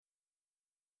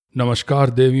नमस्कार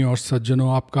देवियों और सज्जनों,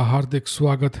 आपका हार्दिक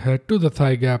स्वागत है to the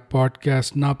Thai gap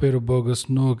podcast नापेरो bogus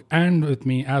नोग and with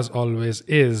me as always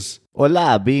is Hola,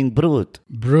 being brute.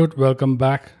 Brute. Welcome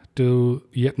back to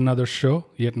yet another show,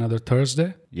 yet another Thursday.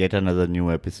 Yet another new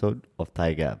episode of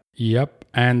Thigh Gap. Yep,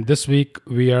 and this week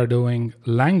we are doing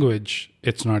language.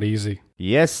 It's not easy.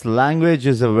 Yes, language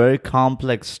is a very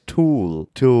complex tool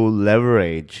to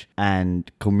leverage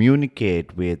and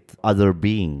communicate with other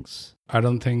beings. I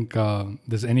don't think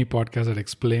there's any podcast that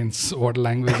explains what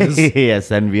language is. Yes,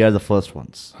 and we are the first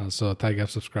ones. So Thigh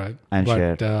Gap subscribe. And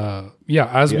but, share.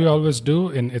 As we always do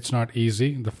in It's Not Easy,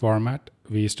 the format,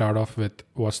 we start off with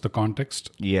what's the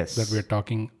context Yes. that we're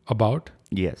talking about.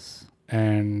 Yes.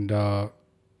 And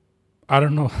I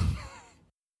don't know.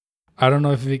 I don't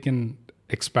know if we can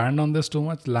expand on this too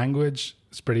much. Language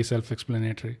is pretty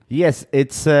self-explanatory. Yes,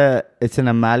 it's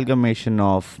an amalgamation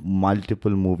of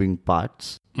multiple moving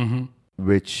parts,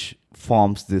 which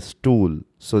forms this tool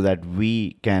so that we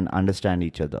can understand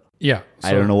each other. Yeah.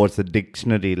 I don't know what's the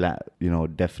dictionary,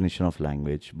 definition of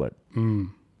language, but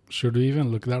Should we even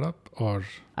look that up or?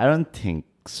 I don't think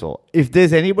so. If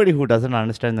there's anybody who doesn't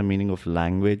understand the meaning of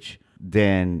language,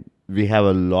 then we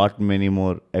have a lot many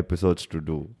more episodes to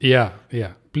do.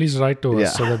 Yeah. Please write to us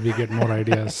Yeah. so that we get more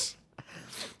ideas.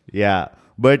 Yeah.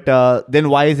 But then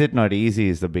why is it not easy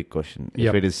is the big question.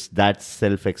 Yep. If it is that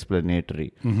self-explanatory.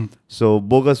 So,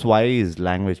 Bogus, why is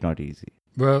language not easy?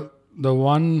 Well, the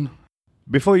one...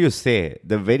 Before you say,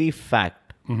 the very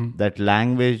fact that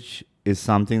language is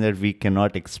something that we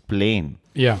cannot explain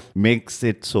Yeah. makes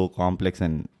it so complex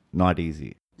and not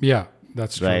easy. Yeah.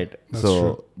 That's true. Right. That's so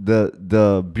true. the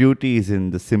beauty is in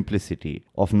the simplicity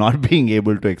of not being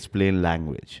able to explain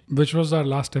language. Which was our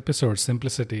last episode,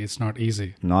 Simplicity. It's not easy.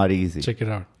 Not easy. Check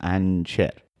it out. And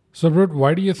share. So, Brute,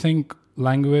 why do you think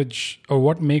language, or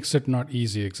what makes it not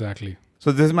easy exactly?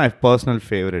 So this is my personal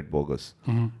favorite, Bogus.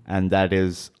 And that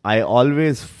is, I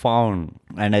always found,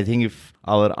 and I think if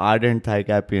our ardent Thigh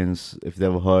Gapians, if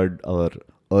they've heard our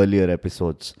earlier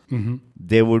episodes,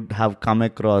 they would have come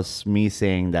across me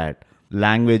saying that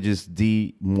language is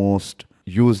the most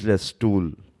useless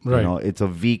tool. Right. It's the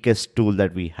weakest tool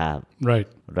that we have. Right.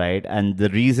 Right. And the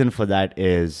reason for that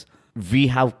is we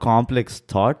have complex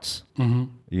thoughts.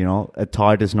 A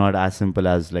thought is not as simple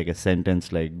as like a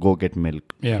sentence like go get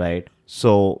milk. Yeah. Right.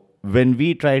 So when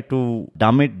we try to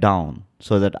dumb it down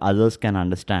so that others can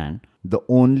understand, the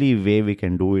only way we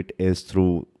can do it is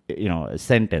through, a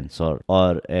sentence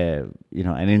or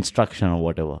an instruction or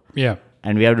whatever. Yeah.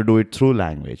 And we have to do it through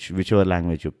language, whichever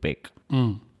language you pick.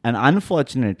 And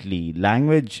unfortunately,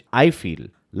 I feel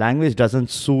language doesn't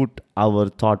suit our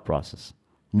thought process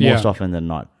most often than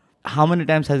not. How many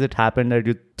times has it happened that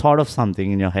you thought of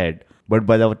something in your head, but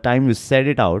by the time you said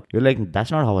it out, you're like,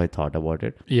 that's not how I thought about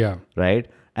it. Yeah. Right?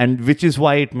 And which is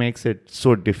why it makes it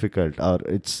so difficult, or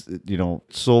it's,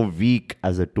 so weak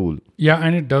as a tool. Yeah,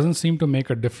 and it doesn't seem to make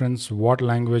a difference what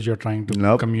language you're trying to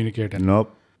Nope. communicate in.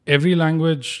 Nope. Every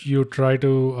language you try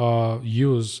to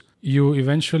use, you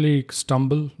eventually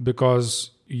stumble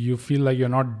because you feel like you're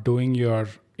not doing your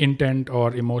intent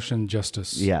or emotion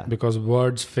justice. Yeah. Because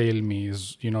words fail me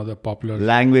is, the popular...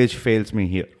 Language fails me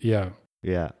here. Yeah.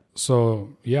 Yeah. So,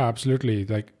 yeah, absolutely.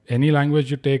 Like any language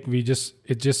you take, it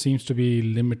just seems to be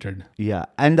limited. Yeah.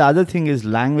 And the other thing is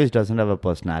language doesn't have a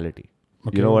personality.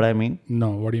 Okay. You know what I mean?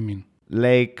 No, what do you mean?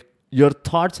 Like your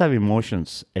thoughts have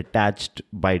emotions attached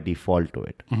by default to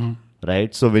it.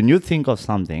 Right? So when you think of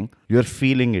something, you're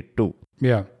feeling it too.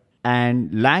 Yeah.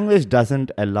 And language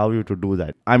doesn't allow you to do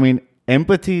that. I mean,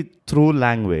 empathy through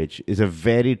language is a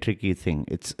very tricky thing.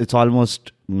 It's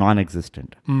almost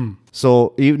non-existent.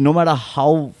 So no matter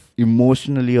how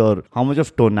emotionally or how much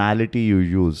of tonality you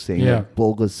use, saying like,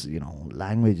 bogus,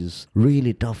 language is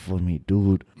really tough for me,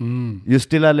 dude. You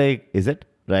still are like, is it?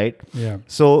 Right? Yeah.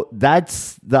 So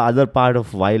that's the other part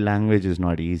of why language is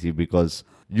not easy, because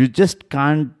you just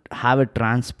can't have a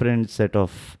transparent set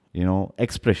of,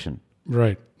 expression.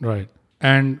 Right.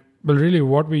 And well, really,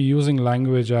 what we're using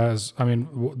language as,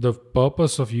 the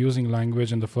purpose of using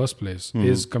language in the first place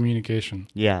is communication.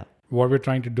 Yeah. What we're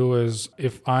trying to do is,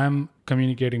 if I'm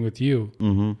communicating with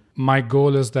you, my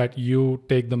goal is that you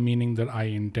take the meaning that I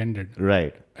intended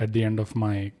Right. at the end of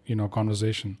my,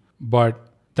 conversation. But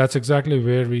that's exactly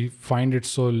where we find it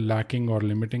so lacking or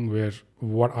limiting, where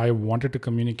what I wanted to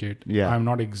communicate, I'm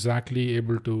not exactly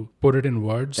able to put it in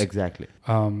words. Exactly.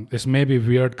 This may be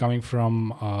weird coming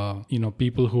from,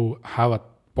 people who have a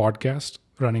podcast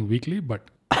running weekly, but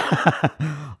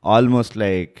Almost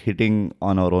like hitting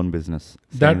on our own business.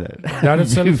 That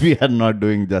itself, we are not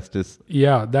doing justice.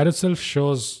 yeah, that itself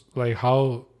shows like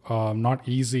how not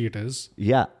easy it is.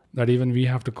 Yeah. That even we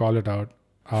have to call it out.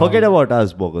 Forget about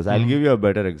us, bogus. I'll give you a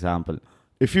better example.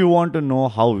 If you want to know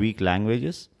how weak language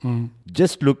is,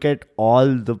 just look at all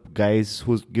the guys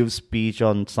who give speech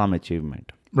on some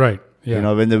achievement. Right. Yeah. You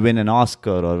know, when they win an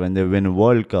Oscar or when they win a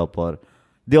World Cup, or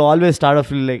they always start off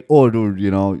feeling like, oh, dude, you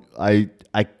know, I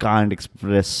can't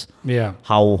express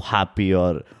how happy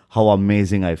or how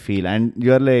amazing I feel. And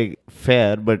you're like,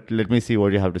 fair, but let me see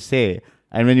what you have to say.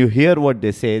 And when you hear what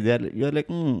they say, you're like,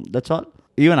 that's all.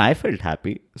 Even I felt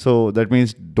happy. So that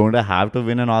means, don't I have to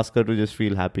win an Oscar to just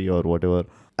feel happy or whatever?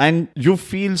 And you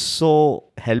feel so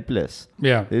helpless.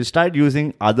 Yeah. You start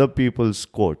using other people's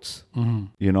quotes,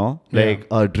 you know, like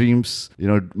dreams, you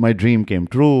know, my dream came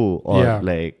true, or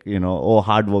like, you know, oh,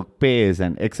 hard work pays,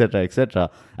 and etc.,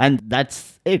 etc. And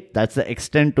that's it. That's the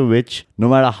extent to which, no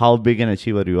matter how big an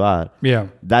achiever you are,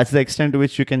 that's the extent to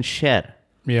which you can share.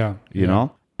 Yeah. You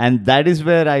know? And that is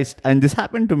where and this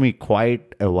happened to me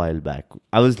quite a while back.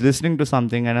 I was listening to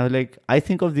something and I was like, I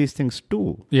think of these things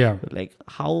too. Yeah. Like,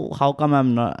 how come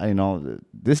I'm not, you know,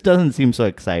 this doesn't seem so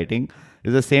exciting.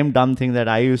 It's the same dumb thing that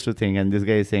I used to think, and this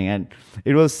guy is saying, and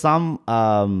it was some,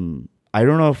 I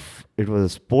don't know if it was a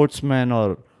sportsman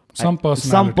or some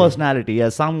personality. Yeah,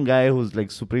 some guy who's like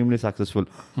supremely successful.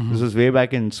 This was way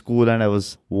back in school, and I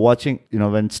was watching, you know,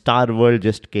 when Star World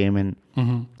just came in.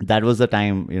 That was the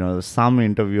time, you know, some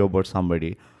interview about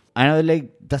somebody. And I was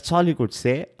like, that's all you could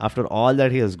say after all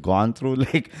that he has gone through.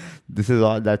 Like, this is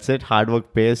all, that's it. Hard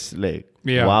work pays. Like,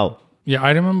 wow. Yeah,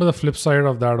 I remember the flip side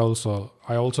of that also.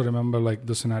 I also remember like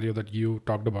the scenario that you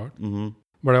talked about.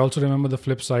 But I also remember the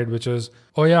flip side, which is,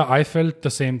 oh yeah, I felt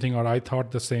the same thing, or I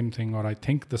thought the same thing, or I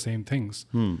think the same things.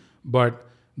 But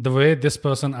the way this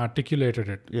person articulated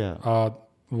it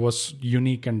was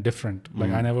unique and different.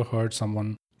 Like, I never heard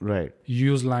someone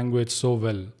use language so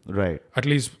well. At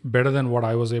least better than what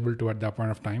I was able to at that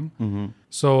point of time.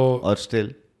 So, or still.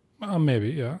 Maybe,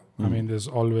 yeah. I mean, there's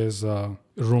always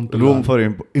room for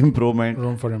improvement.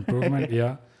 Room for improvement,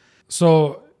 yeah.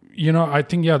 So, you know, I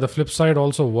think, the flip side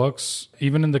also works,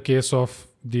 even in the case of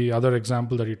the other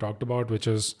example that you talked about, which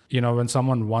is, you know, when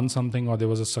someone won something or there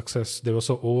was a success, they were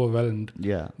so overwhelmed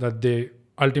that they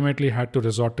ultimately had to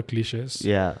resort to cliches.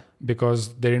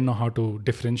 Because they didn't know how to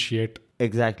differentiate.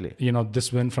 Exactly. You know,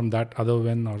 this win from that other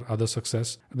win or other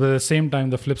success. But at the same time,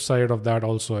 the flip side of that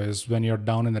also is when you're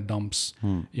down in the dumps,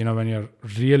 you know, when you're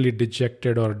really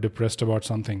dejected or depressed about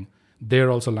something,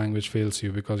 there also language fails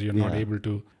you because you're not able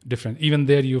to even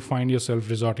there you find yourself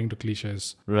resorting to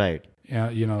cliches. Right.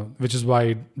 You know, which is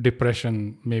why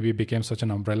depression maybe became such an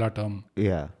umbrella term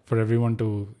for everyone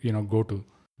to, you know, go to.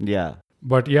 Yeah.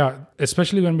 But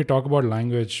especially when we talk about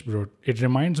language, bro, it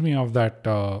reminds me of that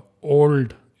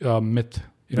old myth.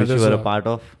 You know, which you were a part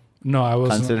of? No, I was...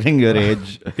 Considering your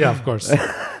age. Yeah, of course.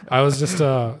 I was just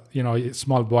a, you know,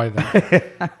 small boy then.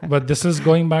 But this is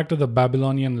going back to the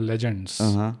Babylonian legends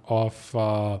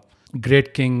of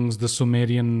great kings, the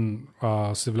Sumerian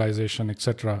civilization,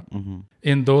 etc.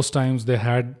 In those times, they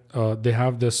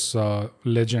have this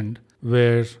legend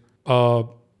where a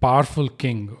powerful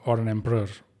king or an emperor,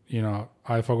 you know,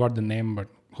 I forgot the name, but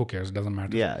who cares? Doesn't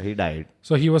matter. Yeah, he died.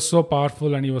 So he was so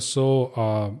powerful and he was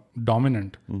so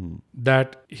dominant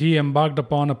that he embarked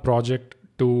upon a project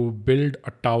to build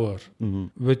a tower,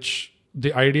 which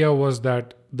the idea was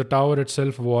that the tower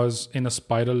itself was in a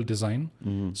spiral design.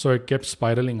 So it kept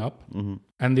spiraling up.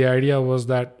 And the idea was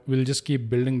that we'll just keep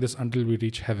building this until we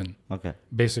reach heaven. Okay.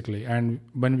 Basically. And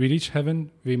when we reach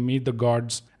heaven, we meet the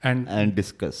gods and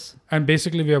discuss. And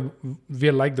basically we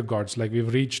are like the gods. Like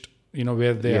we've reached, you know,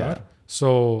 where they are.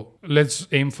 So let's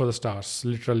aim for the stars,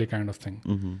 literally kind of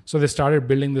thing. So they started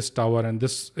building this tower, and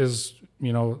this is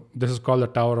called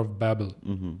the Tower of Babel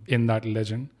in that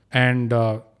legend. And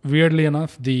weirdly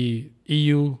enough, the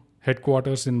EU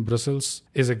headquarters in Brussels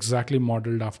is exactly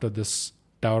modeled after this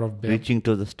Tower of Babel. Reaching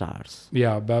to the stars.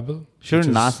 Yeah, Babel.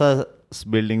 Shouldn't NASA's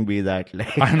building be that?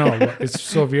 Like I know. But it's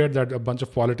so weird that a bunch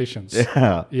of politicians,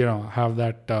 you know, have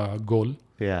that goal.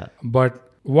 Yeah. But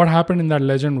what happened in that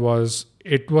legend was,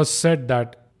 it was said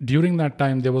that during that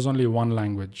time, there was only one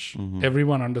language.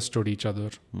 Everyone understood each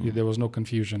other. There was no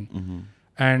confusion.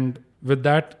 And with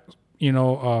that, you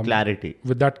know... clarity.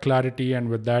 With that clarity and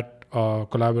with that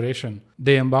collaboration,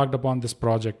 they embarked upon this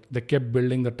project. They kept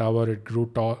building the tower. It grew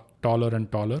taller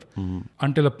and taller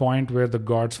until a point where the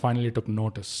gods finally took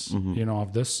notice, you know,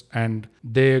 of this. And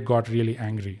they got really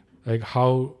angry. Like,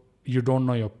 how you don't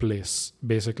know your place,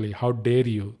 basically. How dare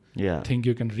you think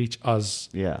you can reach us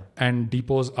and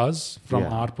depose us from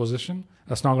our position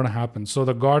That's not going to happen. So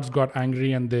the gods got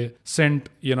angry and they sent,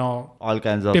 all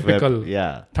kinds of typical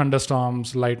yeah,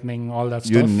 thunderstorms, lightning, all that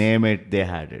you stuff. name it, they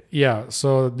had it. Yeah.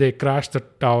 So they crashed the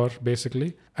tower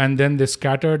basically. And then they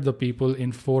scattered the people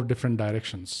in 4 different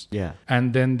directions. Yeah.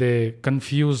 And then they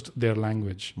confused their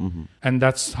language. Mm-hmm. And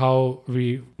that's how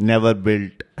we never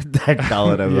built that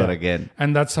tower ever again.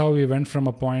 And that's how we went from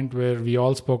a point where we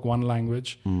all spoke one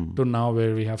language to now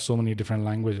where we have so many different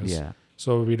languages. Yeah.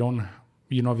 So we don't,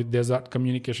 there's that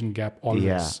communication gap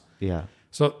always. Yeah. Yeah.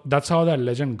 So that's how that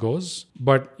legend goes.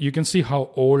 But you can see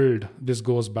how old this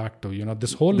goes back to,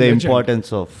 this whole the legend.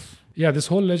 Importance of. Yeah, this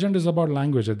whole legend is about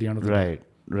language at the end of the day.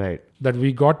 Right. That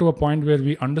we got to a point where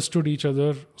we understood each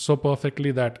other so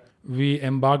perfectly that we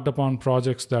embarked upon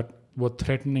projects that were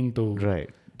threatening to... Right.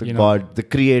 The God, the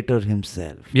creator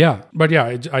himself. Yeah. But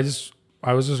yeah, I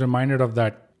was just reminded of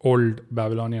that old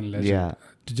Babylonian legend. Yeah.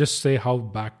 To just say how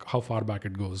far back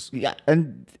it goes. Yeah.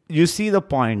 And you see the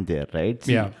point there, right?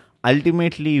 See, yeah.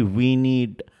 Ultimately, we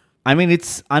need... I mean,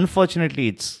 unfortunately,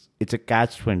 it's a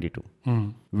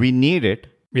catch-22. We need it.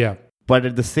 Yeah. But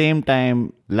at the same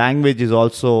time, language is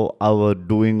also our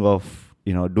doing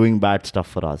bad stuff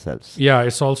for ourselves. Yeah,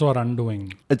 it's also our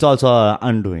undoing. It's also our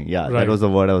undoing. Yeah, right. That was the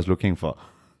word I was looking for.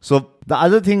 So the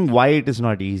other thing why it is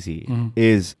not easy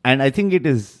is, and I think it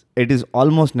is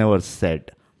almost never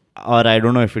said, or I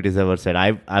don't know if it is ever said,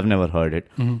 I've never heard it,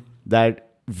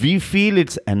 that we feel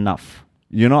it's enough.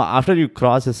 After you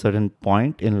cross a certain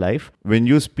point in life, when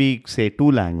you speak, say,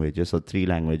 2 languages or 3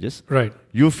 languages, right,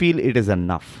 you feel it is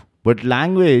enough. But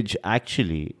language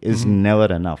actually is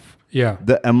never enough. Yeah.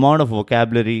 The amount of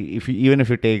vocabulary, even if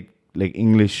you take like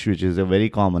English, which is a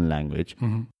very common language,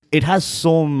 it has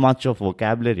so much of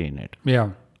vocabulary in it.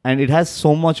 Yeah. And it has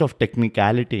so much of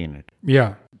technicality in it.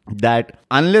 Yeah. That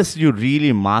unless you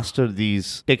really master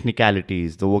these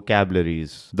technicalities, the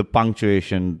vocabularies, the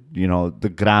punctuation,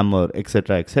 the grammar,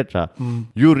 etc.,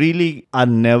 you really are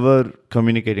never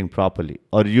communicating properly,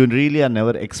 or you really are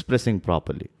never expressing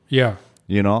properly. Yeah.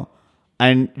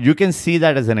 And you can see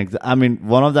that as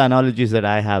one of the analogies that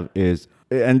I have is,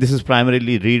 and this is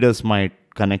primarily readers might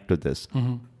connect to this.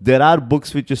 There are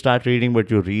books which you start reading,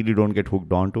 but you really don't get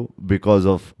hooked onto because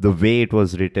of the way it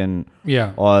was written,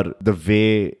 or the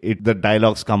way the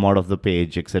dialogues come out of the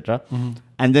page, etc.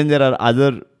 And then there are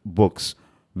other books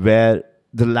where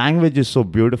the language is so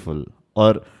beautiful,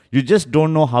 or you just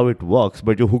don't know how it works,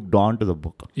 but you're hooked on to the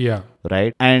book. Yeah.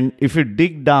 Right? And if you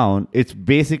dig down, it's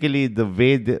basically the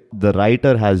way the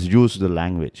writer has used the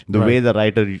language, the way the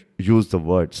writer used the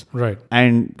words. Right.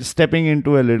 And stepping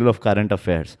into a little of current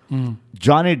affairs,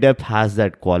 Johnny Depp has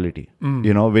that quality.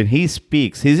 When he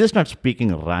speaks, he's just not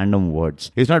speaking random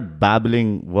words. He's not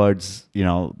blabbering words,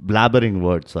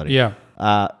 sorry. Yeah.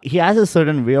 He has a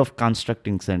certain way of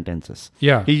constructing sentences.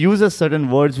 Yeah. He uses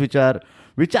certain words which are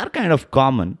kind of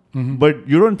common, but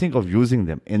you don't think of using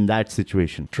them in that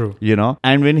situation. True.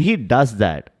 And when he does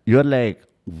that, you're like,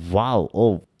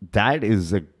 wow, that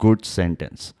is a good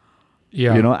sentence.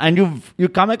 Yeah. And you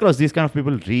come across these kind of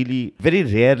people really very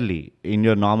rarely in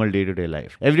your normal day-to-day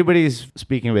life. Everybody is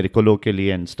speaking very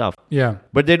colloquially and stuff. Yeah.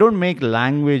 But they don't make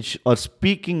language or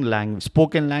spoken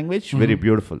language very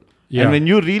beautiful. Yeah. And when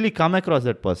you really come across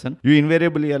that person, you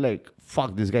invariably are like,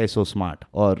 fuck, this guy is so smart.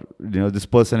 Or,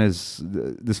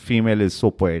 this female is so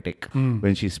poetic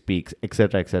when she speaks,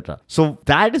 etc., etc. So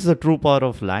that is the true power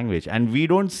of language. And we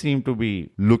don't seem to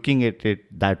be looking at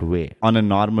it that way on a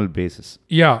normal basis.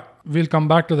 Yeah. We'll come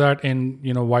back to that in,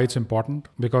 why it's important,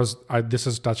 because this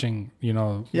is touching,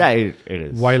 Yeah, it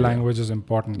is. Why language is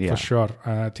important, for sure.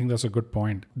 I think that's a good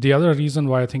point. The other reason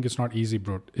why I think it's not easy,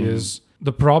 bro, is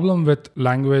the problem with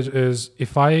language is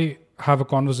if I have a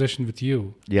conversation with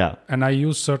you and I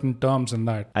use certain terms in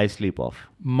that, I sleep off.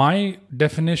 My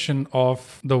definition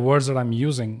of the words that I'm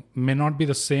using may not be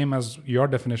the same as your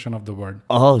definition of the word.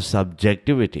 Oh,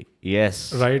 subjectivity.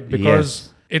 Yes. Right?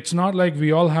 Because it's not like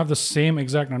we all have the same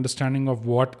exact understanding of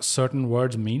what certain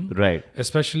words mean. Right.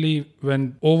 Especially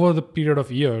when over the period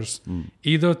of years,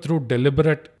 either through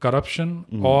deliberate corruption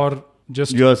or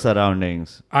just your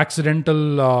surroundings,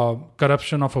 accidental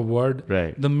corruption of a word,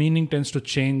 right, the meaning tends to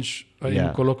change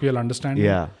in colloquial understanding.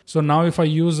 Yeah. So now if I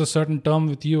use a certain term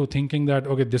with you thinking that,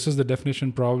 okay, this is the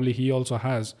definition probably he also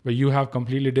has, but you have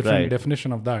completely different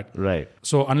definition of that. Right.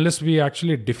 So unless we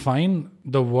actually define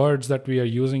the words that we are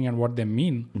using and what they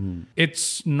mean,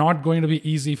 it's not going to be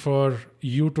easy for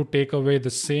you to take away the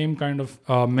same kind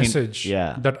of message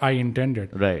that I intended.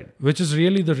 Right. Which is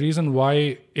really the reason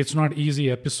why it's not easy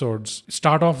episodes.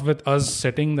 Start off with us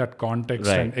setting that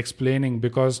context and explaining,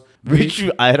 because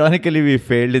ironically we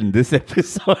failed in this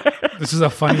episode. This is the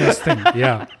funniest thing.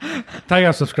 Yeah. Thigh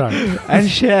Gap, subscribe. And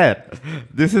share.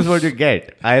 This is what you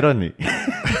get. Irony.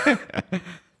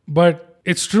 But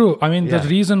it's true. I mean, the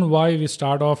reason why we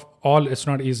start off all It's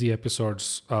Not Easy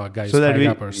episodes, guys, so that Thigh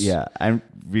Gappers. and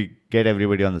we get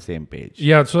everybody on the same page.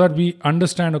 Yeah, so that we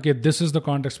understand, okay, this is the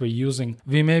context we're using.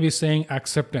 We may be saying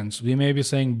acceptance. We may be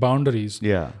saying boundaries.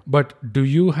 Yeah. But do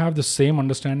you have the same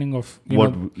understanding of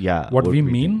what we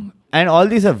mean? And all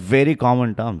these are very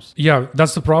common terms. Yeah,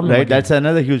 that's the problem. Right? Again. That's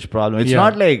another huge problem. It's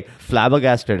not like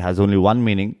flabbergasted has only one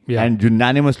meaning and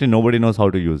unanimously nobody knows how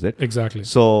to use it. Exactly.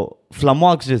 So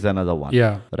flummoxed is another one.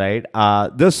 Yeah. Right?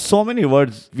 There's so many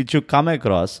words which you come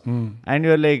across and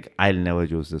you're like, I'll never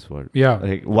use this word. Yeah.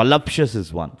 Like voluptuous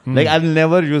is one. Like I'll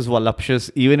never use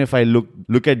voluptuous even if I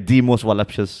look at the most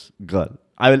voluptuous girl.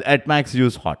 I will at max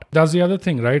use hot. That's the other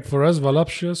thing, right? For us,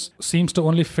 voluptuous seems to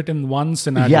only fit in one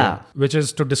scenario, which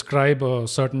is to describe a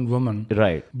certain woman.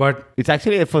 Right. But it's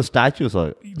actually for statues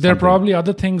or there are probably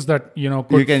other things that,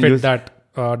 could fit use that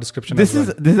description. This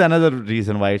is another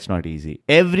reason why it's not easy.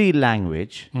 Every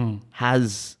language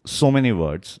has so many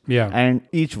words. Yeah. And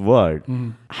each word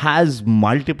has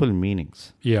multiple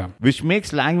meanings. Yeah. Which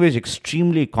makes language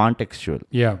extremely contextual.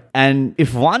 Yeah. And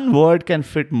if one word can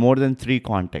fit more than 3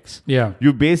 contexts,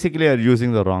 you basically are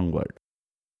using the wrong word.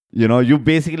 You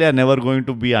basically are never going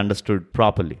to be understood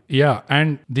properly. Yeah.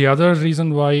 And the other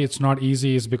reason why it's not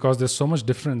easy is because there's so much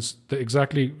difference,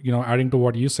 exactly, adding to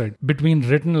what you said, between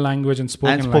written language and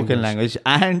spoken language.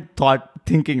 And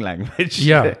thinking language.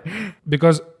 Yeah.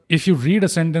 Because if you read a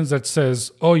sentence that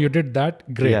says, oh, you did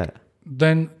that, great. Yeah.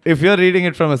 Then if you're reading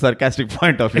it from a sarcastic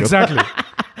point of view. Exactly.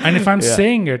 And if I'm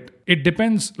saying it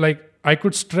depends, like, I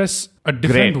could stress a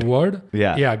different word.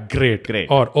 Yeah. Yeah, great.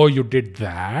 Or, oh, you did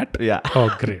that. Yeah.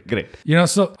 Oh, great. Great.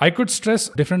 So I could stress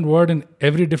different word in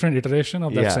every different iteration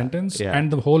of that sentence. Yeah.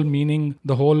 And the whole meaning,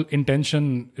 the whole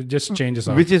intention, it just changes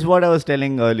out. Which is what I was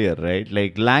telling earlier, right?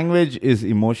 Like language is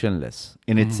emotionless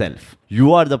in itself.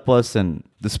 You are the person,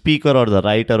 the speaker or the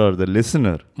writer or the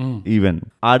listener even,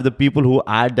 are the people who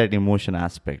add that emotion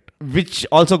aspect. Which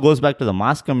also goes back to the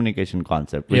mass communication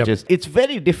concept, which is, it's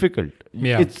very difficult.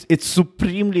 Yeah. It's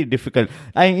supremely difficult.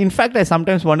 In fact, I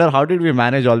sometimes wonder, how did we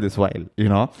manage all this while,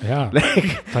 Yeah.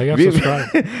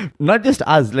 Like, not just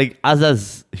us, like us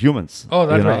as humans. Oh,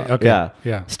 that's right. Okay.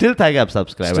 Yeah. Still Thigh Gap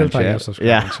subscribe and share.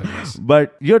 Yeah.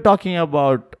 But you're talking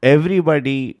about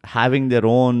everybody having their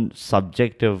own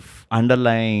subjective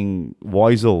underlying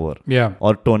voiceover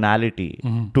or tonality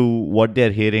to what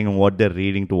they're hearing and what they're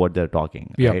reading to what they're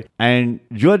talking. Right? And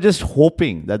you're just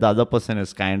hoping that the other person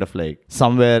is kind of like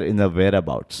somewhere in the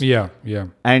whereabouts. Yeah.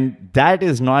 And that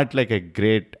is not like a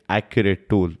great accurate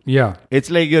tool. Yeah. It's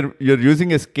like you're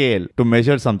using a scale to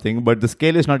measure something, but the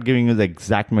scale is not giving you the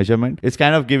exact measurement. It's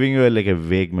kind of giving you like a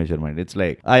vague measurement. It's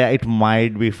like, it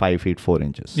might be 5 feet 4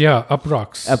 inches. Yeah,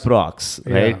 approx,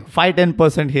 right?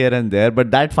 5-10% here and there,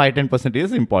 but that 5-10%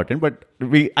 is important, but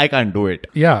I can't do it.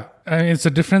 Yeah. It's a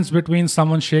difference between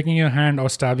someone shaking your hand or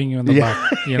stabbing you in the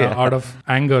back, out of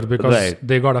anger because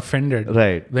they got offended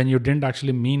when you didn't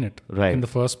actually mean it in the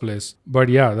first place. But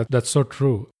yeah, that's so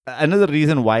true. Another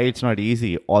reason why it's not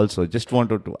easy also, just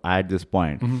wanted to add this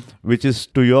point, which is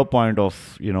to your point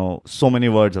of, so many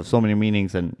words of so many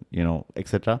meanings and,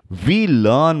 etc. We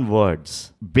learn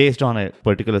words based on a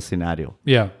particular scenario.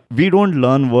 Yeah. We don't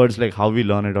learn words like how we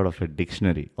learn it out of a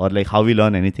dictionary or like how we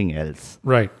learn anything else.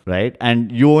 Right.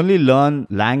 And you only learn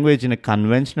language in a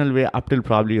conventional way up till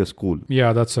probably your school.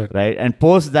 Yeah, that's it. Right. And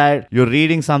post that, you're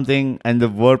reading something and the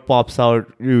word pops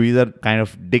out, you either kind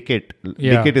of dick it.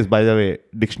 Dick it is, by the way,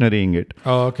 dictionarying it.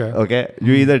 Oh, okay. Okay.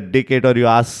 You either dick it or you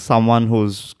ask someone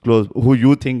who's close, who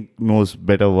you think knows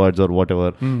better words or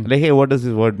whatever. Like, hey, what does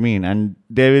this word mean? And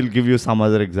they will give you some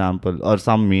other example or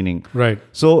some meaning. Right.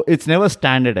 So it's never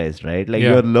standardized, right? Like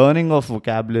your learning of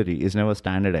vocabulary is never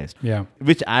standardized. Yeah.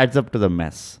 Which adds up to the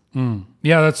mess.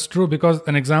 Yeah, that's true, because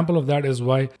an example of that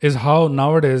is how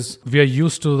nowadays we are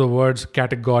used to the words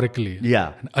categorically.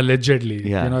 Yeah. Allegedly.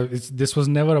 Yeah. This was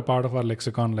never a part of our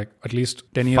lexicon, like at least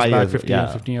 10 years back,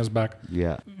 15 years back.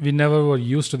 Yeah. We never were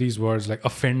used to these words like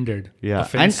offended. Yeah.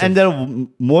 And there are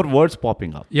more words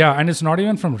popping up. Yeah. And it's not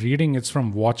even from reading, it's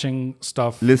from watching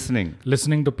stuff. Listening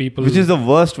to people. Which is the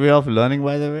worst way of learning,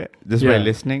 by the way. Just by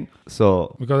listening.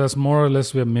 So. Because that's more or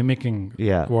less we're mimicking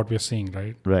what we're seeing,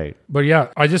 right? Right. But yeah,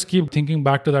 I just just keep thinking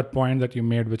back to that point that you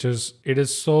made, which is it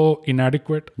is so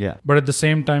inadequate. Yeah. But at the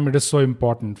same time, it is so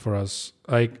important for us.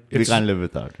 Like we can't live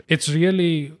without it. It's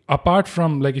really apart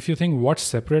from, like, if you think what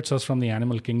separates us from the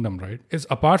animal kingdom, right? It's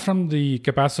apart from the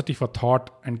capacity for thought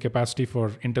and capacity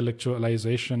for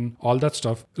intellectualization, all that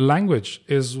stuff. Language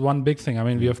is one big thing. I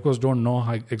mean, we of course don't know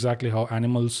exactly how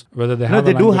animals, whether they have.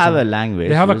 No, they do have a language.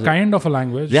 They have a kind of a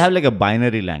language. They have like a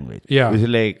binary language. Yeah. Which is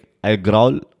like I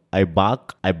growl, I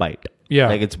bark, I bite. Yeah.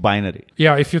 Like it's binary.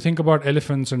 Yeah, if you think about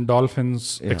elephants and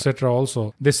dolphins, etc.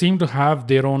 also, they seem to have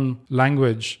their own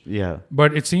language. Yeah.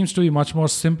 But it seems to be much more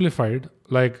simplified.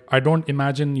 Like, I don't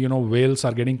imagine, whales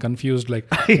are getting confused. Like,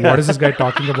 what is this guy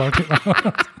talking about?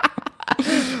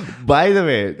 By the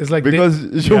way, it's like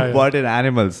because you brought in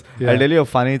animals, I'll tell you a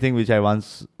funny thing which I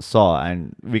once saw,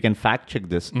 and we can fact check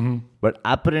this. Mm-hmm. But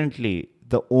apparently,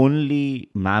 the only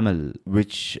mammal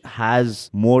which has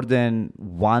more than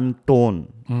one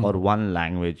tone or one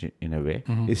language in a way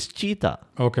is cheetah.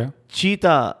 Okay.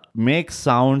 Cheetah makes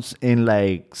sounds in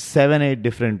like 7-8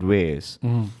 different ways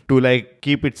to like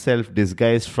keep itself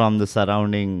disguised from the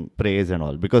surrounding preys and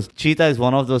all. Because cheetah is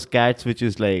one of those cats which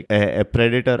is like a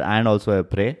predator and also a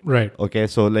prey. Right. Okay.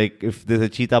 So like if there's a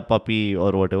cheetah puppy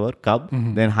or whatever, cub,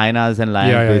 then hyenas and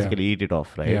lions basically eat it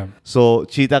off, right? Yeah. So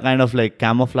cheetah kind of like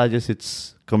camouflages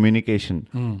its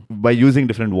communication by using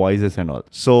different voices and all.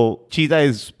 So cheetah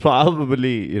is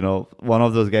probably, one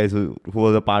of those guys who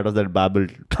was a part of that Babel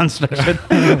construction,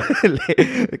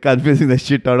 confusing the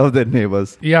shit out of their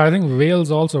neighbors. Yeah, I think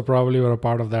whales also probably were a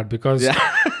part of that because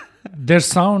they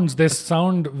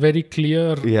sound very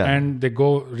clear and they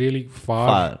go really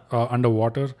far.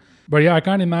 Underwater. But I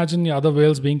can't imagine the other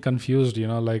whales being confused,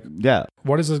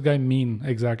 what does this guy mean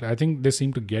exactly? I think they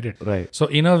seem to get it. Right. So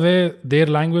in a way, their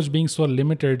language being so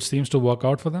limited seems to work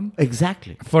out for them.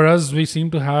 Exactly. For us, we seem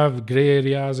to have gray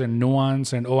areas and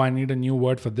nuance and, I need a new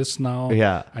word for this now.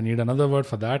 Yeah. I need another word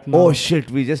for that now. Oh shit,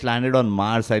 we just landed on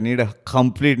Mars. I need a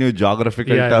complete new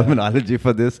geographical terminology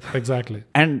for this. Exactly.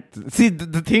 And see,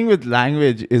 the thing with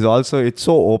language is also, it's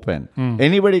so open.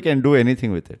 Anybody can do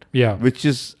anything with it. Yeah. Which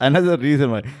is another reason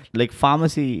why, like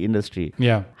pharmacy industry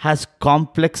has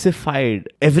complexified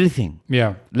everything.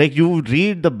 Yeah. Like you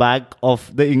read the back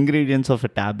of the ingredients of a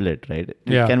tablet, right?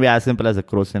 It can be as simple as a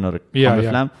crocin or a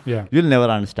Comiflam. Yeah. You'll never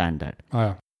understand that. Oh,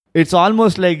 yeah. It's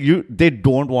almost like they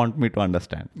don't want me to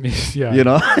understand.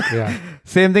 Yeah.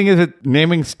 Same thing is with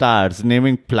naming stars,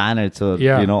 naming planets, or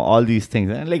all these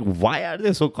things. And like, why are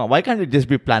they so? Why can't it just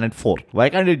be planet 4? Why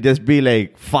can't it just be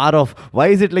like far off? Why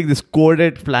is it like this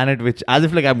coded planet, which as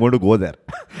if like I'm going to go there?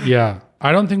 Yeah.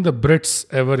 I don't think the Brits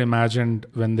ever imagined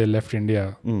when they left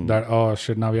India that, oh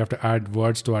shit, now we have to add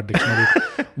words to our dictionary.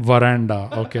 Veranda,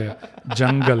 okay,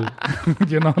 jungle,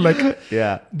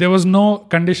 there was no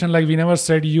condition, like we never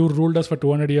said you ruled us for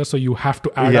 200 years, so you have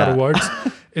to add our words.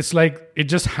 It's like it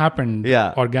just happened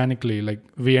organically. Like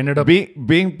we ended up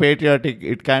being patriotic.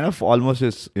 It kind of almost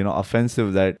is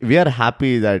offensive that we are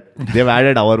happy that they've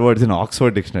added our words in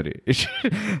Oxford Dictionary.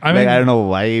 I mean, I don't know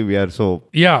why we are so.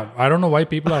 Yeah, I don't know why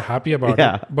people are happy about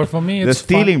it. But for me, it's they're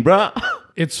stealing, bruh.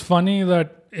 It's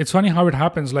funny how it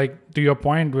happens. Like to your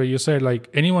point where you said like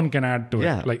anyone can add to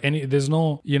it. Like there's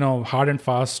no hard and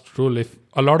fast rule. If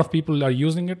a lot of people are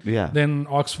using it, then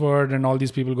Oxford and all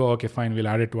these people go, okay, fine, we'll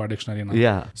add it to our dictionary now.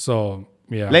 Yeah. So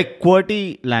like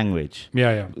QWERTY language.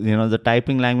 Yeah. The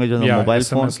typing language on the mobile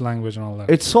SMS phone. language and all that.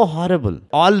 It's so horrible.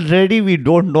 Already we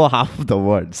don't know half of the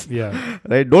words. Yeah.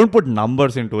 Right? Don't put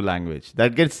numbers into language.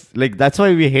 That's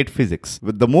why we hate physics.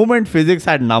 But the moment physics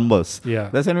had numbers,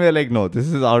 that's when we're like, no, this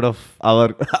is out of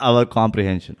our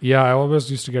comprehension. Yeah, I always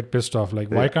used to get pissed off.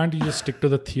 Like, why can't you just stick to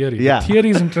the theory? The theory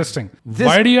is interesting.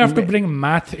 Why do you have to bring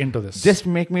math into this? Just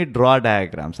make me draw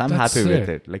diagrams. I'm happy with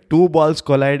it. Like 2 balls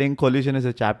colliding, collision is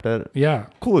a chapter. Yeah.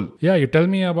 Cool. Yeah, you tell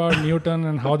me about Newton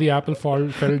and how the apple fell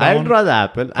down. I'll draw the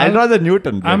apple. I'll draw the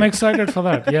Newton. Bro. I'm excited for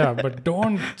that. Yeah, but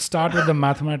don't start with the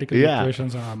mathematical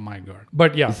equations. Oh my God.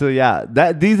 But yeah. So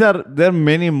there are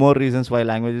many more reasons why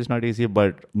language is not easy,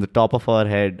 but on the top of our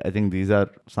head, I think these are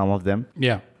some of them.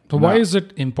 Yeah. So why is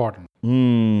it important?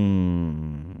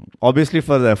 Obviously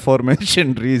for the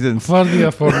aforementioned reasons.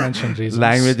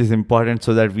 Language is important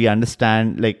so that we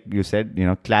understand, like you said,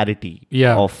 clarity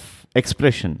of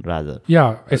expression rather.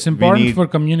 Yeah, it's important for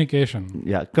communication.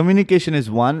 Yeah, communication is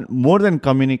one. More than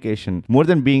communication, more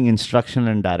than being instructional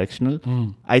and directional,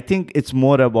 I think it's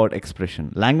more about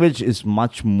expression. Language is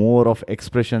much more of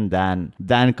expression than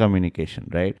communication,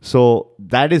 right? So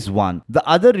that is one. The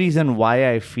other reason why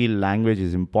I feel language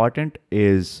is important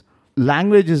is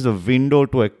language is the window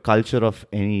to a culture of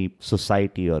any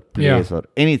society or place or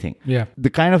anything. Yeah. The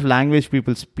kind of language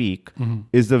people speak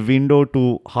is the window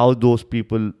to how those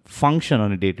people function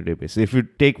on a day-to-day basis. If you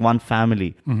take one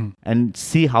family and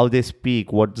see how they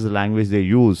speak, what is the language they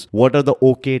use, what are the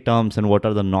okay terms and what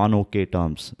are the non-okay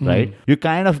terms, right? You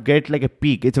kind of get like a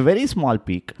peek. It's a very small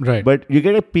peek, right? But you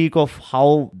get a peek of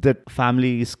how that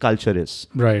family's culture is,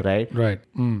 right?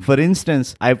 For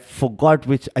instance, I forgot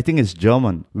which, I think it's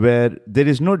German, where there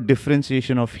is no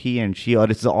differentiation of he and she, or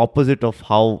it's the opposite of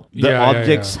how the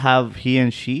objects have he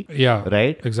and she,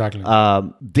 right? Exactly.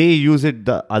 They use it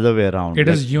the other way around. It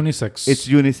is unisex. It's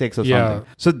unisex or something.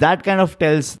 So that kind of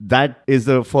tells, that is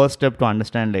the first step to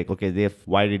understand, like, okay,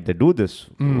 why did they do this?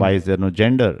 Why is there no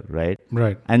gender, right?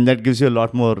 Right. And that gives you a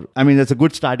lot more, I mean, that's a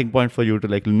good starting point for you to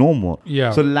like know more.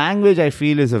 Yeah. So language, I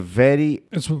feel, is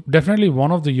it's definitely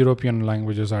one of the European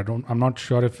languages. I'm not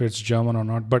sure if it's German or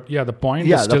not, but the point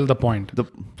is still the point. It's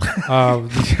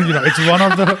one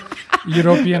of the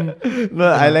European. No,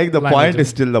 I like the languages. point is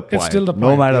still the point. It's still the point.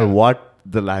 No matter what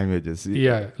the languages.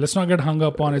 Yeah, let's not get hung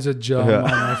up on is it German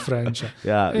or French.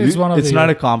 Yeah, it's not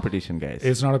a competition, guys.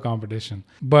 It's not a competition,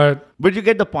 but you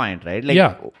get the point, right?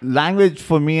 Like, language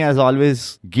for me has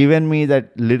always given me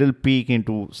that little peek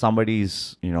into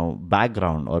somebody's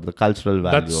background or the cultural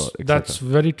value. That's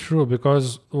very true,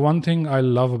 because one thing I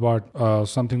love about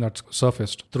something that's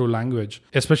surfaced through language,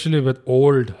 especially with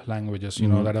old languages,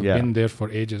 that have been there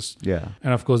for ages. Yeah,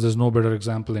 and of course, there's no better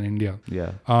example in India.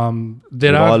 Yeah,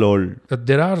 they're all old.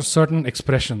 There are certain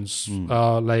expressions,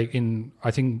 like in,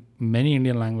 I think, many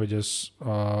Indian languages.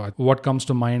 What comes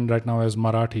to mind right now is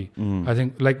Marathi. I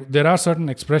think, like, there are certain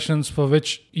expressions for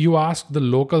which you ask the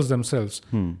locals themselves,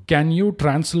 can you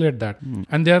translate that?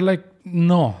 And they're like,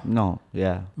 no,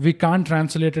 we can't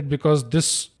translate it because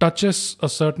this touches a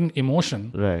certain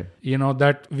emotion, right?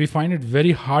 That we find it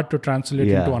very hard to translate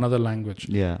into another language.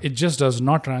 It just does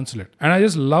not translate. And I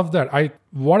just love that.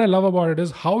 What I love about it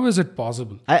is, how is it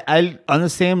possible? I'll on the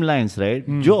same lines, right?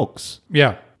 Jokes.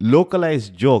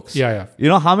 Localized jokes.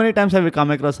 How many times have you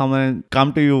come across someone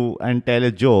come to you and tell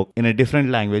a joke in a different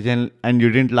language and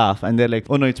you didn't laugh, and they're like,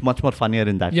 oh no, it's much more funnier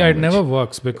in that language. It never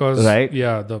works because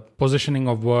the positioning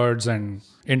of words and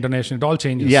intonation, it all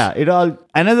changes.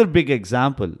 Another big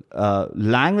example,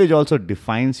 language also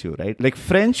defines you, right? Like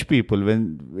French people,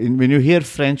 when you hear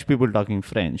French people talking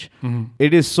French,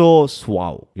 it is so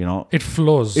suave, it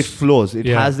flows. It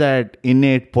has that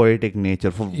innate poetic nature.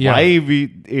 For why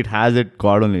it has it,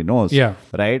 God only knows.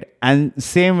 Right? And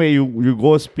same way you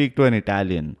go speak to an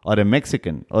Italian or a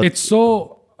Mexican. It's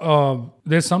so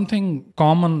there's something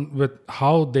common with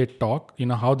how they talk,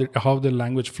 how their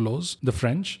language flows, the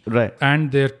French, right,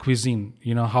 and their cuisine,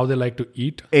 how they like to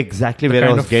eat. Exactly where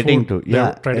I was getting to.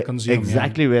 Try to consume.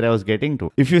 Exactly where I was getting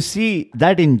to. If you see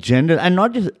that in general, and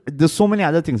not just, there's so many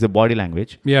other things, the body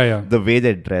language, the way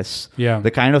they dress,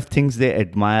 the kind of things they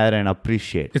admire and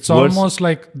appreciate. It's almost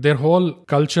like their whole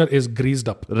culture is greased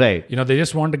up. Right. They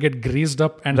just want to get greased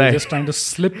up and they're just trying to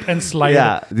slip and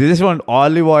slide. They just want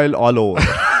olive oil all over.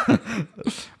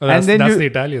 That's the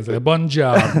Italians.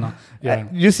 Buongiorno.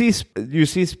 You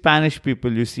see Spanish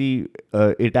people, you see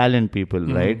Italian people,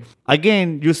 right?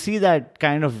 Again, you see that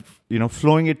kind of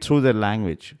flowing it through their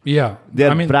language.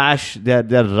 They're brash, they're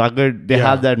rugged, they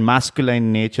have that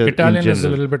masculine nature. Italian is a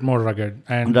little bit more rugged,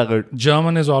 and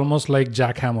German is almost like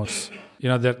jackhammers.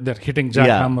 They're hitting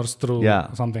jackhammers through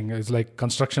something. It's like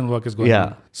construction work is going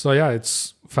on. So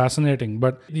it's fascinating.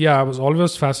 But I was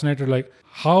always fascinated, like,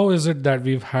 how is it that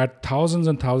we've had thousands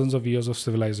and thousands of years of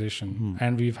civilization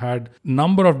and we've had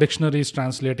number of dictionaries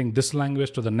translating this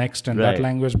language to the next and that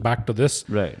language back to this.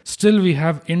 Still we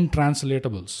have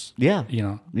intranslatables.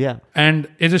 And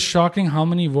it is shocking how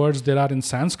many words there are in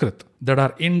Sanskrit that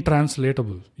are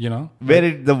intranslatable,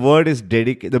 Where the word is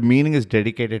dedicated, the meaning is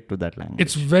dedicated to that language.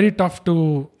 It's very tough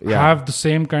to have the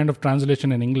same kind of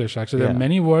translation in English. Actually, there are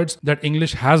many words that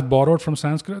English has borrowed from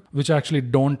Sanskrit, which actually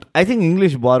don't. I think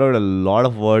English borrowed a lot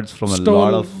of words from a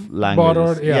lot of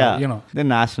languages. Borrowed, They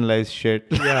nationalized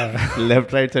shit.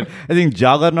 Left, right, side. I think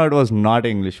Juggernaut was not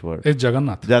an English word. It's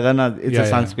Jagannath. It's a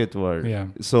Sanskrit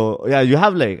word. So, you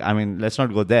have let's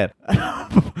not go there.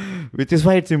 Which is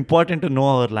why it's important to know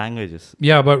our languages.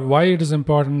 But why it is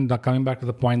important, coming back to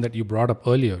the point that you brought up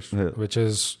earlier, which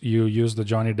is you used the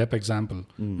Johnny Depp example,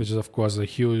 which is of course the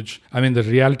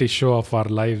reality show of our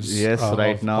lives. Yes,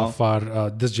 right now. Of our,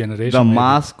 this generation. The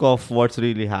mask of what's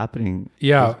really happening.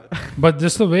 But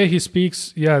just the way he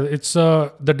speaks, it's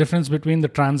the difference between the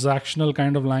transactional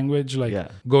kind of language, like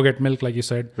go get milk, like you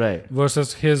said, right,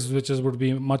 versus his, which would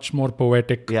be much more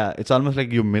poetic. It's almost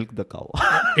like you milk the cow.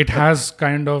 it has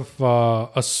kind of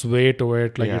a sway to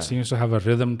it. Like it seems to have a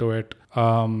rhythm to it.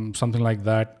 Something like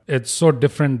that. It's so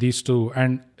different, these two.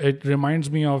 And it reminds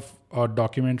me of a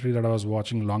documentary that I was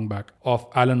watching long back of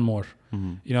Alan Moore.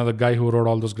 You know, the guy who wrote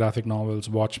all those graphic novels,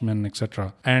 Watchmen,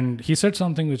 etc. And he said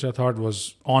something which I thought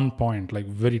was on point, like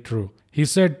very true. He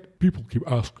said, people keep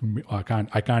asking me, I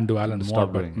can't do Alan Moore,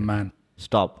 but man.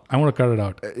 Stop. I want to cut it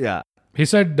out. Yeah. He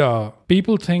said,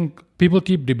 people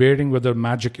keep debating whether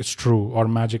magic is true or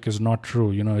magic is not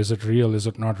true. You know, is it real? Is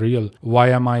it not real? Why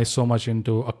am I so much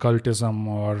into occultism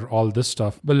or all this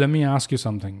stuff? But let me ask you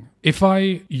something. If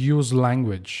I use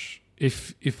language,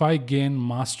 if I gain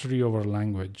mastery over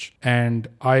language and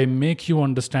I make you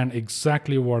understand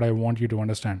exactly what I want you to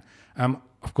understand, I'm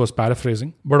of course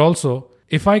paraphrasing, but also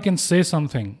if I can say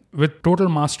something with total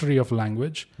mastery of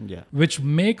language, which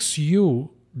makes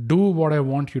you do what I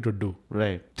want you to do.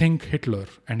 Right. Think Hitler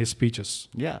and his speeches.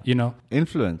 Yeah. You know.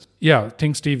 Influence. Yeah.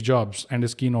 Think Steve Jobs and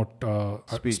his keynote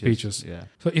speeches. Yeah.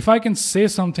 So if I can say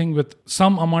something with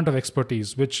some amount of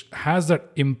expertise, which has that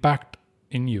impact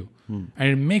in you, and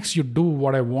it makes you do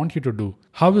what I want you to do,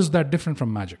 how is that different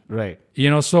from magic? Right. You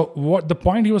know, so what the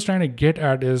point he was trying to get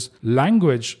at is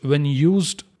language, when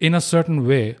used in a certain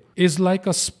way, is like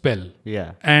a spell.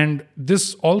 Yeah. And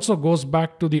this also goes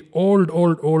back to the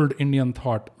old Indian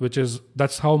thought, which is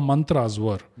that's how mantras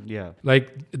were. Yeah.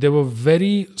 Like they were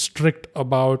very strict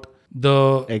about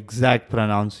the exact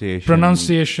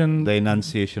pronunciation, the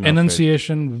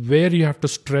enunciation, where you have to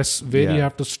stress, where you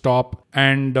have to stop,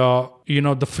 and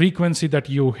the frequency that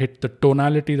you hit, the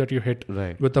tonality that you hit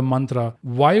with the mantra.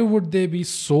 Why would they be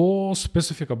so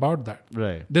specific about that?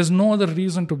 Right. There's no other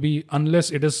reason to be, unless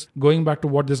it is going back to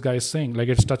what this guy is saying, like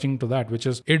it's touching to that, which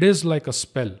is it is like a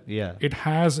spell. Yeah. It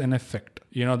has an effect,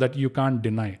 that you can't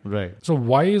deny. Right. So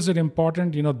why is it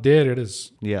important? There it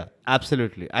is. Yeah,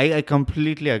 absolutely. I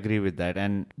completely agree with that.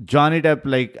 And Johnny Depp,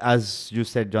 like as you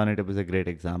said, Johnny Depp is a great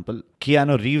example.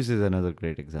 Keanu Reeves is another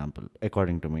great example,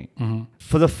 according to me.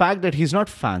 For the fact that he's not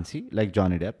fancy like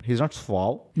Johnny Depp. He's not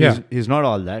suave. He's not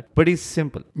all that. But he's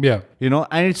simple. Yeah.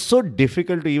 And it's so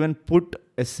difficult to even put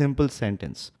a simple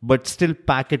sentence, but still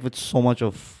pack it with so much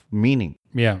of meaning.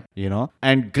 Yeah.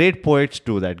 And great poets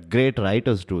do that. Great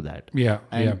writers do that. Yeah.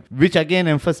 Which again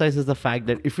emphasizes the fact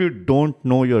that if you don't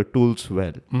know your tools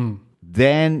well,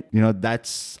 then,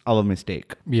 that's our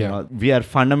mistake. Yeah. We are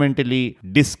fundamentally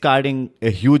discarding a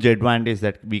huge advantage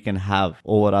that we can have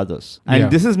over others. And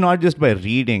this is not just by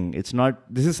reading.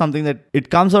 This is something that it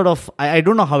comes out of, I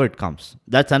don't know how it comes.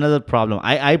 That's another problem.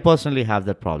 I personally have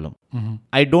that problem.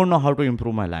 I don't know how to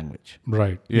improve my language.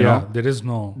 Right. You know? There is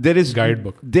no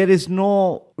guidebook. There is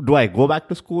no, do I go back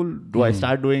to school? Do I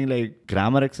start doing like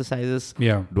grammar exercises?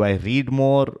 Yeah. Do I read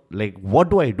more? Like, what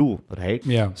do I do? Right?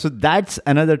 Yeah. So that's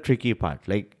another tricky part.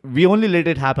 Like, we only let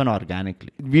it happen organically.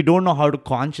 We don't know how to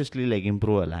consciously like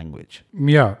improve a language.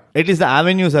 Yeah. At least the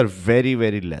avenues are very,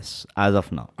 very less as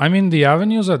of now. I mean, the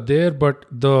avenues are there, but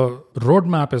the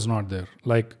roadmap is not there.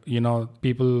 Like,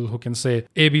 people who can say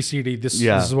A, B, C, D, this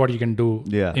is what you can do,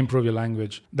 improve your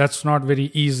language. That's not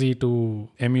very easy to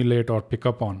emulate or pick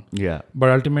up on. Yeah. But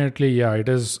ultimately, it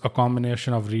is a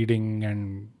combination of reading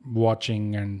and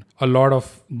watching and a lot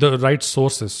of the right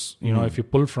sources, if you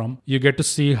pull from, you get to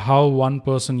see how one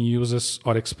person uses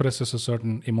or expresses a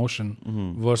certain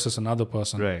emotion versus another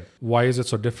person. Right. Why is it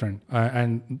so different?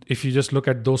 And if you just look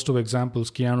at those two examples,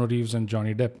 Keanu Reeves and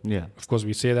Johnny Depp, of course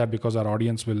we say that because our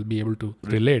audience will be able to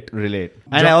relate.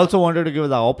 And I also wanted to give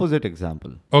the opposite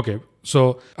example. Okay.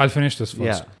 So I'll finish this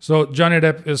first. Yeah. So Johnny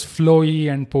Depp is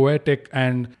flowy and poetic,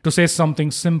 and to say something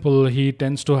simple, he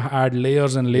tends to add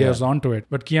layers and layers onto it.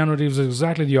 But Keanu Reeves is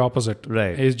exactly the opposite.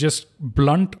 Right. He's just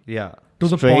blunt. Yeah. To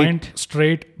the point,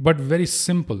 straight, but very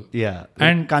simple. Yeah.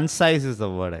 And concise is the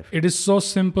word I feel. It is so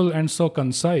simple and so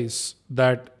concise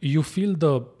that you feel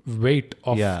the weight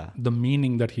of the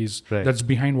meaning that that's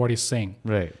behind what he's saying.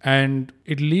 Right. And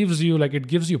it leaves you, like, it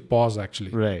gives you pause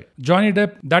actually. Right. Johnny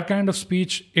Depp, that kind of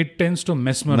speech, it tends to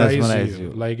mesmerize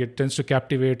you. Like, it tends to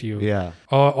captivate you. Yeah.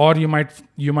 Or you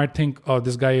might think, oh,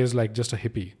 this guy is like just a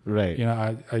hippie. Right.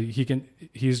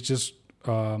 He's just,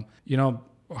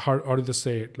 how do they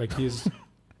say it? Like, his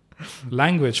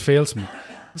language fails me.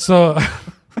 So,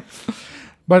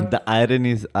 but the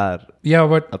ironies are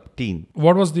obscene.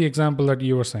 What was the example that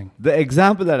you were saying? The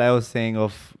example that I was saying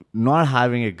of not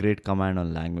having a great command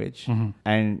on language,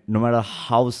 and no matter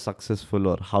how successful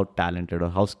or how talented or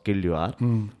how skilled you are,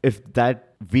 if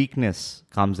that weakness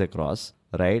comes across,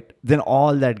 right, then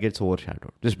all that gets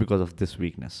overshadowed just because of this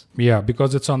weakness. Yeah,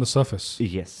 because it's on the surface.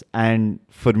 Yes. And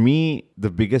for me, the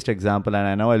biggest example, and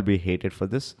I know I'll be hated for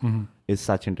this, is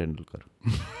Sachin Tendulkar.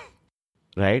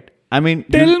 Right? I mean,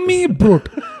 tell me, brute.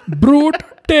 Brute,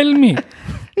 tell me.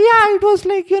 Yeah, it was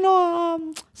like,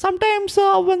 sometimes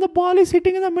when the ball is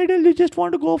hitting in the middle, you just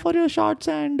want to go for your shots.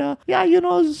 And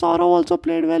Saurav also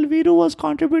played well. Viru was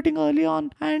contributing early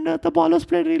on, and the ballers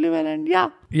played really well. And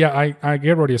Yeah, I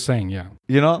get what you're saying. Yeah.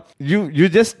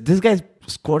 This guy's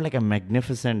scored like a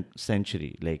magnificent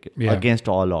century, against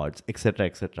all odds, etc.,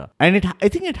 etc. And I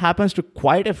think it happens to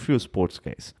quite a few sports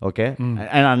guys, okay?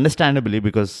 And understandably,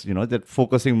 because, they're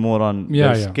focusing more on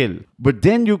their skill. But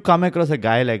then you come across a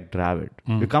guy like Dravid.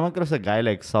 You come across a guy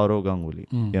like Saurav Ganguly.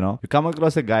 You come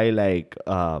across a guy like,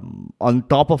 on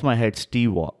top of my head,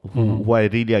 Steve Waugh, who I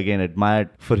really, again, admired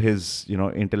for his,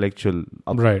 intellectual,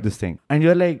 this thing. And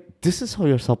you're like, this is how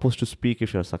you're supposed to speak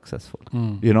if you're successful.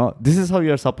 This is how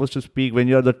you're supposed to speak when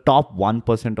you're the top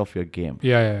 1% of your game.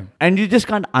 Yeah. And you just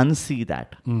can't unsee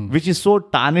that, which is so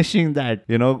tarnishing that,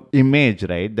 image,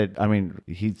 right? That, I mean,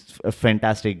 he's a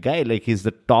fantastic guy. Like, he's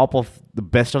the top of the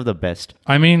best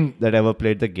I mean, that ever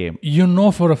played the game.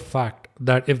 For a fact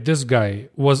that if this guy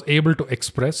was able to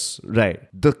express... Right.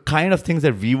 The kind of things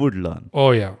that we would learn.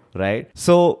 Oh, yeah. Right?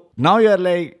 So now you're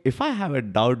like, if I have a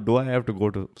doubt, do I have to go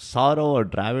to Saurav or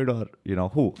Dravid or,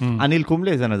 who? Anil Kumble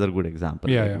is another good example.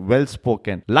 Yeah. Well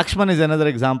spoken. Lakshman is another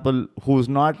example who's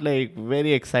not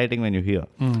very exciting when you hear.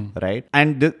 Right?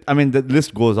 And the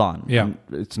list goes on. Yeah. And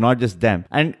it's not just them.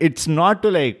 And it's not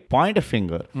to point a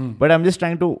finger, but I'm just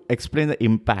trying to explain the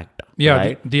impact. Yeah,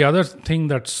 right? the other thing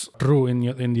that's true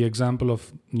in the example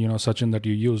of Sachin that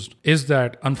you used is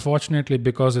that unfortunately,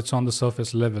 because it's on the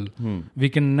surface level, we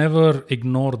can never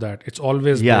ignore that. It's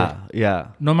always there. Yeah.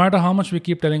 No matter how much we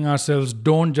keep telling ourselves,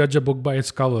 don't judge a book by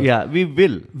its cover. Yeah, we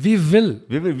will.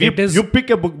 You pick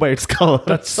a book by its cover.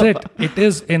 That's it. It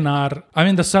is in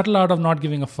the subtle art of not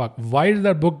giving a fuck. Why did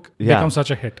that book become such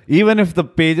a hit? Even if the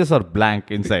pages are blank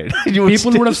inside,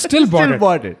 people would have still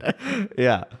bought it.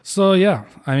 Yeah. So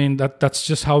that's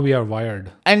just how we are wired.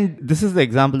 And this is the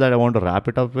example that I want to wrap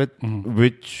it up with,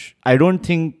 which I don't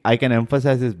think I can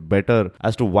emphasize is better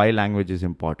as to why language is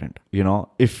important.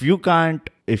 If you can't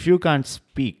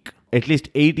speak at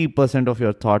least 80% of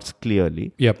your thoughts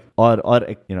clearly, or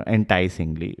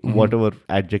enticingly, whatever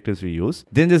adjectives we use,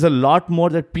 then there's a lot more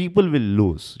that people will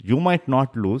lose. You might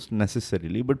not lose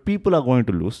necessarily, but people are going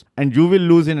to lose, and you will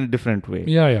lose in a different way.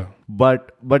 Yeah.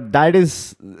 But that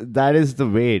is the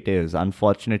way it is.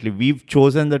 Unfortunately, we've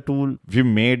chosen the tool, we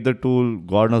made the tool.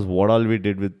 God knows what all we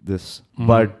did with this,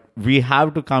 but we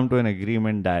have to come to an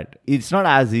agreement that it's not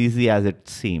as easy as it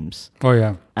seems. Oh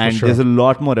yeah, and there's a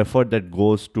lot more effort that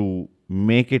goes to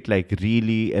make it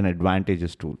really an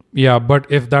advantageous tool. Yeah, but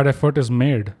if that effort is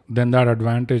made, then that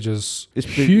advantage is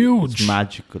huge. It's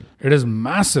magical. It is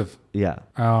massive. Yeah,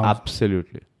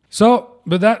 absolutely. So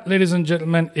with that, ladies and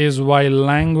gentlemen, is why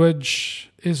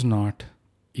language is not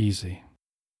easy.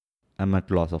 I'm at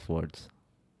loss of words.